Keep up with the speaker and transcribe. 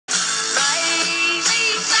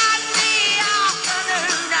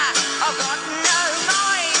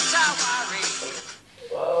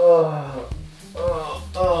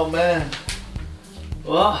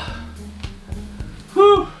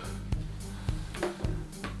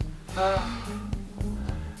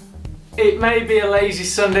It may be a lazy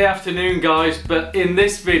Sunday afternoon, guys, but in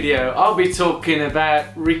this video I'll be talking about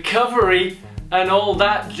recovery and all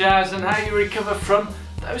that jazz and how you recover from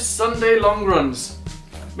those Sunday long runs.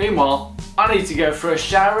 Meanwhile, I need to go for a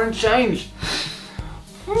shower and change.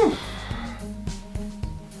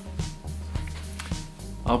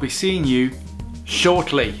 I'll be seeing you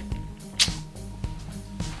shortly.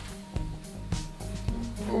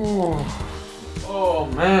 Oh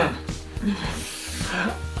man.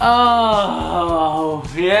 Oh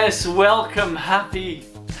yes, welcome, happy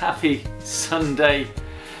Sunday.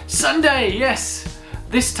 Yes.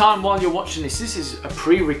 This time while you're watching this is a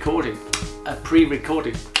pre-recording. I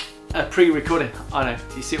know,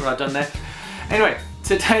 do you see what I've done there? Anyway,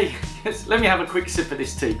 today, yes, let me have a quick sip of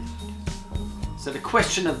this tea. So the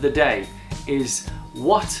question of the day is,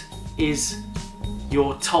 what is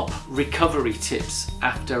your top recovery tips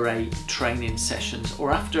after a training sessions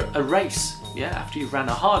or after a race? Yeah, after you've ran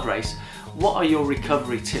a hard race, what are your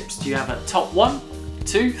recovery tips? Do you have a top 1,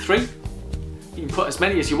 2, 3? You can put as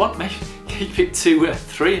many as you want, maybe keep it to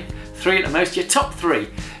three at the most. Your top 3.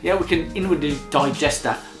 Yeah, we can inwardly digest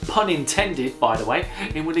that. Pun intended, by the way.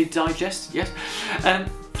 Inwardly digest, yes.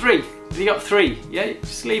 3. Have you got 3? Yeah,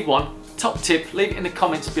 just leave one. Top tip, leave it in the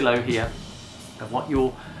comments below here of what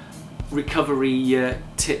your recovery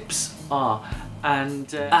tips are.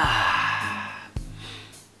 And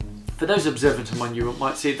for those observant among you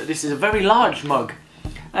might see that this is a very large mug,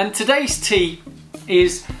 and today's tea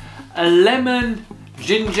is a lemon,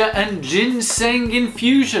 ginger and ginseng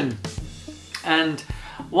infusion. And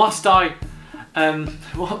whilst I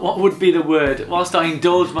what would be the word, whilst I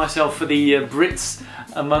indulge myself for the Brits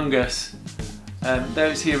among us,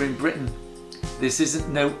 those here in Britain, this isn't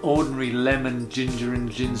no ordinary lemon, ginger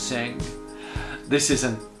and ginseng. This is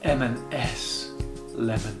an M&S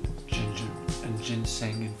lemon, ginger and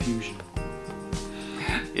ginseng infusion.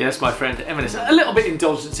 Yes, my friend, M&S. A little bit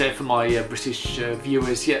indulgence here for my British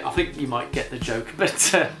viewers. Yeah, I think you might get the joke.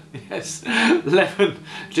 But yes, lemon,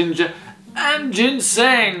 ginger and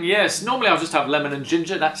ginseng. Yes, normally I'll just have lemon and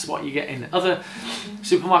ginger. That's what you get in other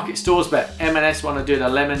supermarket stores. But M&S want to do the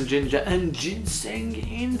lemon, ginger and ginseng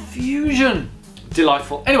infusion.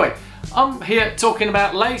 Delightful. Anyway, I'm here talking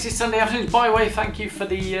about lazy Sunday afternoons. By the way, thank you for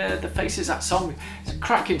the Faces. That song, it's a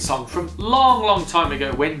cracking song from long time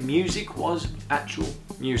ago when music was actual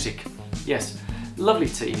music. Yes, lovely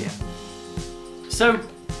tea here. So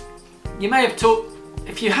you may have talked,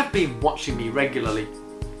 if you have been watching me regularly,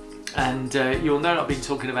 and you'll know I've been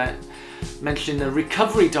talking about mentioning the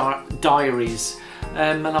recovery diaries.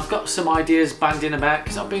 And I've got some ideas banding about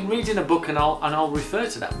because I've been reading a book, and I'll refer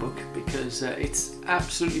to that book because it's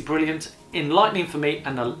absolutely brilliant, enlightening for me,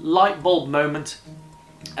 and a light bulb moment,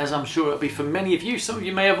 as I'm sure it'll be for many of you. Some of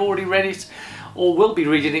you may have already read it or will be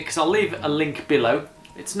reading it because I'll leave a link below.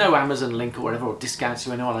 It's no Amazon link or whatever, or discounts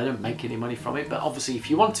to anyone. I don't make any money from it, but obviously if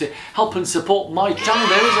you want to help and support my channel,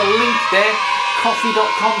 there is a link there,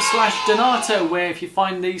 coffee.com/Donato, where if you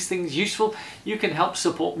find these things useful, you can help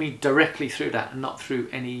support me directly through that and not through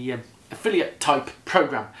any affiliate type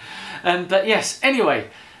program. But yes, anyway,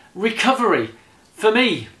 recovery. For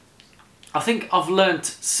me, I think I've learnt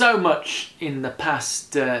so much in the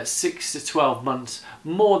past 6 to 12 months,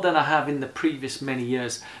 more than I have in the previous many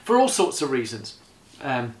years, for all sorts of reasons.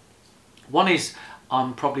 One is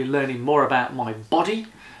I'm probably learning more about my body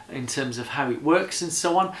in terms of how it works and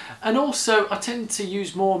so on, and also I tend to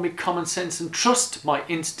use more of my common sense and trust my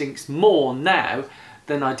instincts more now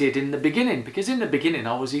than I did in the beginning, because in the beginning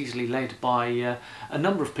I was easily led by a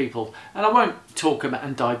number of people, and I won't talk about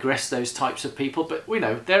and digress those types of people, but we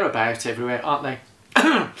know they're about everywhere, aren't they?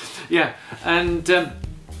 Yeah, and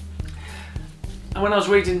when I was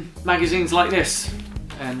reading magazines like this,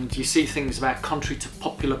 and you see things about contrary to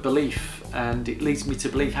popular belief, and it leads me to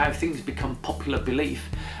believe how things become popular belief,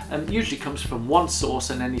 and usually comes from one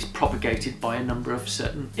source and then is propagated by a number of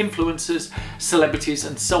certain influencers, celebrities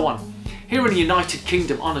and so on. Here in the United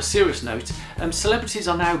Kingdom, on a serious note, celebrities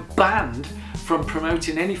are now banned from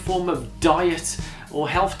promoting any form of diet or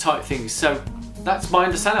health type things. So that's my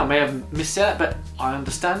understanding. I may have missed that, but I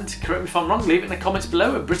understand. Correct me if I'm wrong, leave it in the comments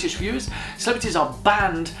below, British viewers. Celebrities are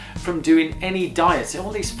banned from doing any diets.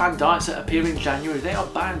 All these fad diets that appear in January, they are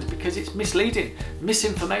banned because it's misleading,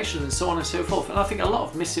 misinformation and so on and so forth. And I think a lot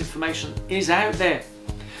of misinformation is out there,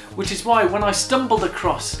 which is why when I stumbled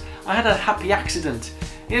across, I had a happy accident.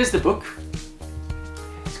 Here's the book.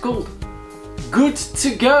 It's called Good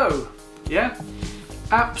to Go. Yeah,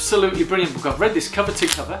 absolutely brilliant book. I've read this cover to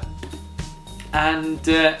cover. And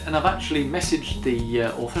I've actually messaged the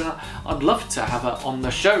author. I'd love to have her on the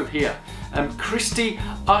show here. Christie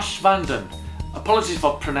Aschwanden. apologies if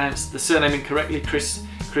I pronounced the surname incorrectly,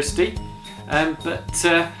 Christie. But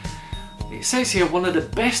it says here, one of the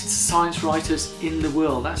best science writers in the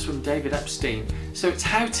world. That's from David Epstein. So it's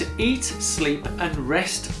how to eat, sleep and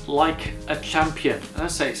rest like a champion. And I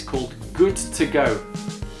say it's called Good to Go.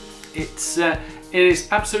 It is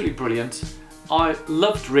absolutely brilliant. I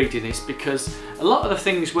loved reading this because a lot of the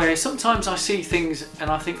things where sometimes I see things and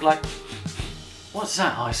I think like, what's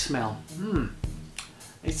that I smell?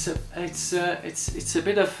 It's a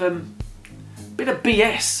bit of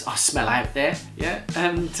BS I smell out there, yeah.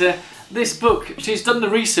 And this book, she's done the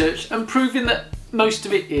research and proving that most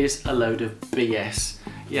of it is a load of BS,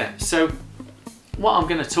 yeah. So what I'm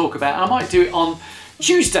going to talk about, I might do it on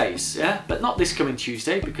Tuesdays, yeah, but not this coming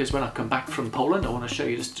Tuesday, because when I come back from Poland I want to show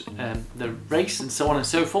you the race and so on and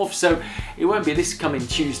so forth. So it won't be this coming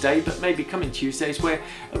Tuesday, but maybe coming Tuesdays where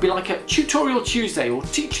it'll be like a tutorial Tuesday or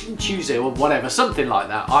teaching Tuesday or whatever, something like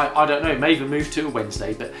that. I don't know, it may even move to a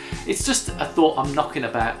Wednesday, but it's just a thought I'm knocking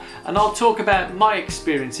about, and I'll talk about my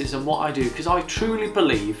experiences and what I do, because I truly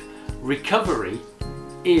believe recovery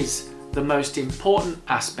is the most important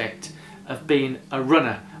aspect of being a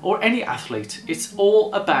runner or any athlete. It's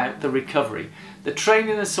all about the recovery. The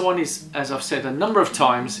training and so on is, as I've said a number of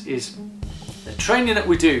times, is the training that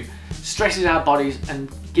we do stresses our bodies and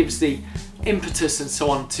gives the impetus and so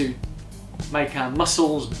on to make our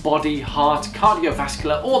muscles, body, heart,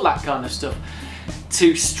 cardiovascular, all that kind of stuff,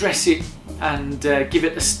 to stress it and give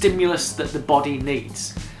it the stimulus that the body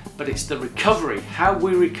needs. But it's the recovery, how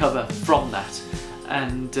we recover from that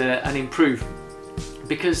and improve.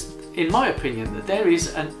 Because in my opinion, that there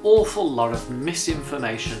is an awful lot of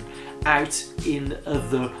misinformation out in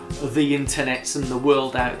the internets and the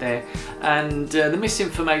world out there, and the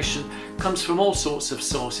misinformation comes from all sorts of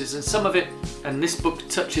sources, and some of it, and this book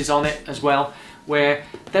touches on it as well, where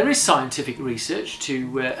there is scientific research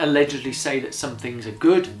to allegedly say that some things are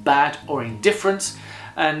good, bad or indifferent,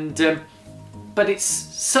 and but it's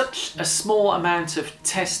such a small amount of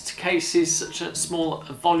test cases, such a small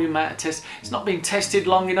volume amount of tests, it's not being tested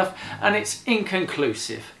long enough, and it's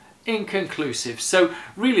inconclusive. So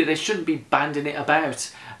really they shouldn't be banding it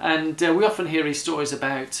about. And we often hear these stories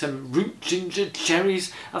about root ginger,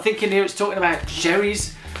 cherries. I think in here it's talking about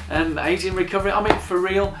cherries aiding in recovery. I mean, for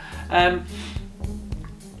real.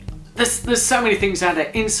 There's so many things out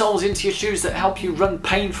there. Insoles into your shoes that help you run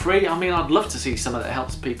pain-free. I mean, I'd love to see some of that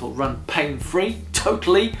helps people run pain-free,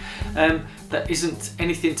 totally. That isn't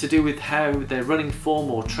anything to do with how their running form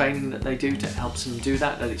or training that they do that helps them do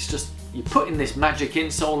that. That it's just, you put in this magic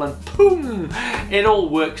insole and boom, it all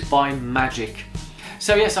works by magic.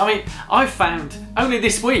 So yes, I mean, I found only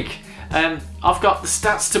this week, I've got the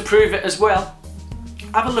stats to prove it as well.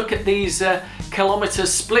 Have a look at these kilometre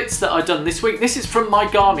splits that I've done this week. This is from my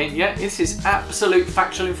Garmin, yeah, this is absolute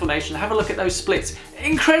factual information. Have a look at those splits.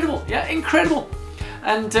 Incredible, yeah, incredible.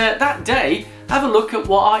 And that day, have a look at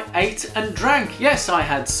what I ate and drank. Yes, I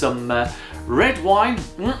had some red wine,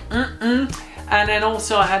 and then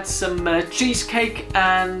also I had some cheesecake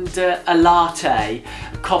and a latte,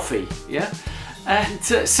 coffee, yeah. And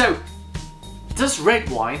so, does red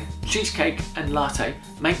wine, cheesecake and latte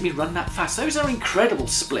make me run that fast? Those are incredible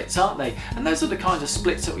splits, aren't they? And those are the kinds of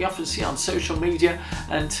splits that we often see on social media,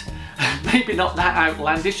 and maybe not that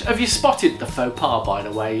outlandish. Have you spotted the faux pas, by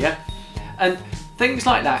the way, yeah? And things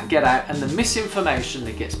like that get out, and the misinformation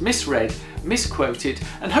that gets misread, misquoted,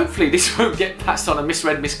 and hopefully this won't get passed on and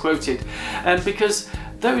misread, misquoted, because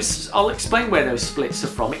those, I'll explain where those splits are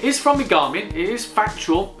from. It is from the Garmin, it is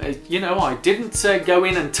factual, you know, I didn't go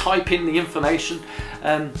in and type in the information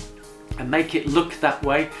and make it look that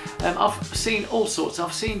way. I've seen all sorts,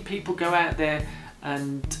 I've seen people go out there,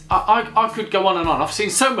 and I could go on and on. I've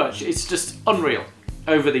seen so much, it's just unreal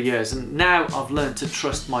over the years, and now I've learned to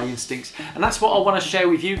trust my instincts, and that's what I want to share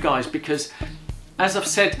with you guys, because as I've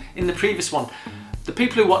said in the previous one, the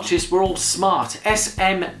people who watch this were all smart.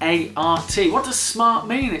 S-M-A-R-T. What does smart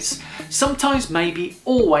mean? It's sometimes, maybe,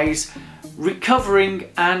 always recovering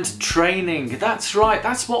and training. That's right,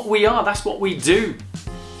 that's what we are, that's what we do.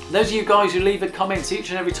 Those of you guys who leave a comment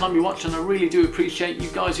each and every time you watch, and I really do appreciate you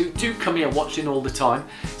guys who do come here watching all the time.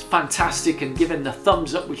 It's fantastic, and giving the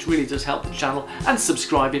thumbs up, which really does help the channel, and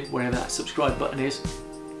subscribing, wherever that subscribe button is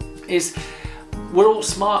we're all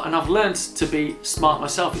smart, and I've learned to be smart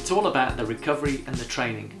myself. It's all about the recovery and the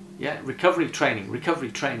training. Yeah, recovery, training.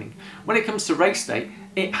 When it comes to race day,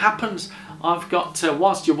 it happens. I've got,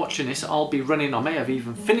 whilst you're watching this, I'll be running, I may have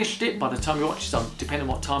even finished it by the time you watch this, depending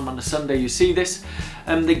on what time on the Sunday you see this,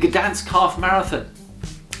 the Gdansk Half Marathon.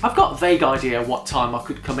 I've got a vague idea what time I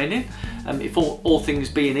could come in, if all things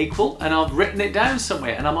being equal, and I've written it down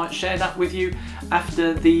somewhere, and I might share that with you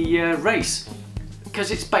after the race. because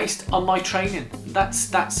it's based on my training.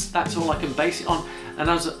 That's all I can base it on. And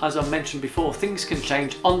as I mentioned before, things can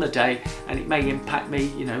change on the day, and it may impact me,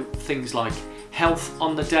 you know, things like health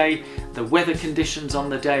on the day, the weather conditions on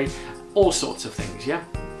the day, all sorts of things, yeah?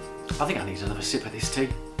 I think I need another sip of this tea.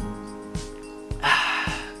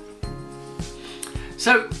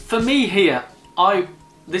 So for me here,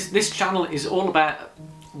 this channel is all about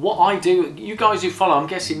what I do. You guys who follow, I'm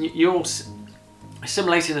guessing you're all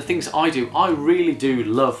assimilating the things I do. I really do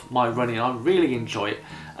love my running. I really enjoy it.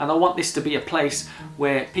 And I want this to be a place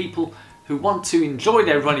where people who want to enjoy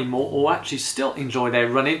their running more, or actually still enjoy their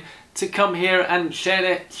running, to come here and share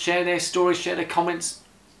their stories, share their comments,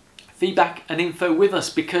 feedback and info with us,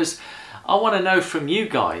 because I want to know from you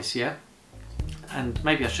guys, yeah? And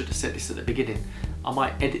maybe I should have said this at the beginning. I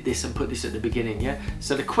might edit this and put this at the beginning, yeah?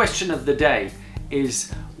 So the question of the day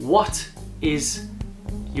is, what is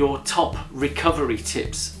your top recovery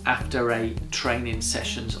tips after a training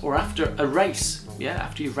sessions or after a race? Yeah,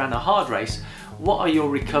 after you've ran a hard race, what are your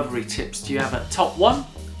recovery tips? Do you have a top 1,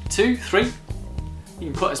 2, 3? You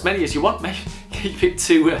can put as many as you want, maybe keep it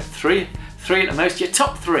to 3 at the most. Your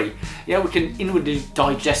top 3. Yeah, we can inwardly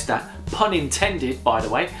digest that. Pun intended, by the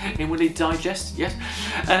way. Inwardly digest, yes.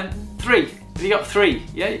 3. Have you got 3?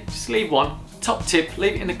 Yeah, just leave one. Top tip,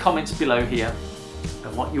 leave it in the comments below here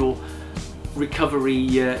of what your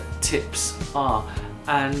recovery tips are.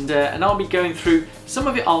 And I'll be going through some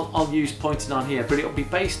of it. I'll use pointed on here, but it'll be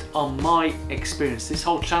based on my experience. This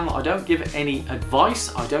whole channel, I don't give any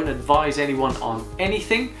advice. I don't advise anyone on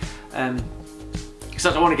anything, because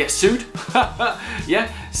I don't want to get sued.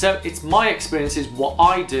 Yeah, so it's my experiences, what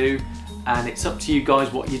I do, and it's up to you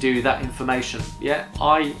guys what you do with that information. Yeah,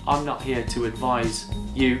 I'm not here to advise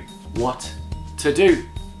you what to do.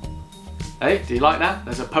 Hey, do you like that?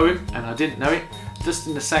 There's a poem and I didn't know it. Just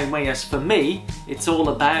in the same way as for me, it's all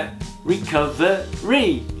about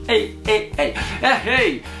recovery. Hey, hey, hey,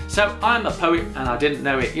 hey. So I'm a poet and I didn't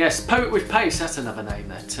know it. Yes, Poet with Pace, that's another name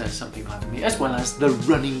that some people have for me, as well as the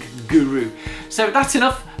running guru. So that's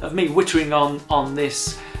enough of me wittering on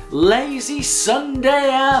this lazy Sunday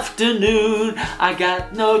afternoon. I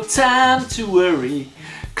got no time to worry.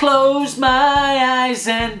 Close my eyes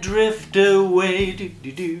and drift away. Do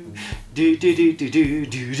do do do do do do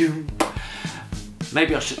do do.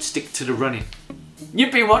 Maybe I should stick to the running.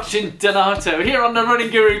 You've been watching Donato here on the Running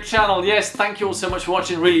Guru channel. Yes, thank you all so much for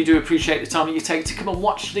watching. Really do appreciate the time that you take to come and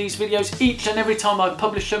watch these videos each and every time I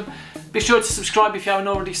publish them. Be sure to subscribe if you haven't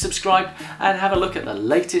already subscribed, and have a look at the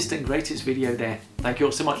latest and greatest video there. Thank you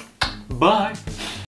all so much. Bye.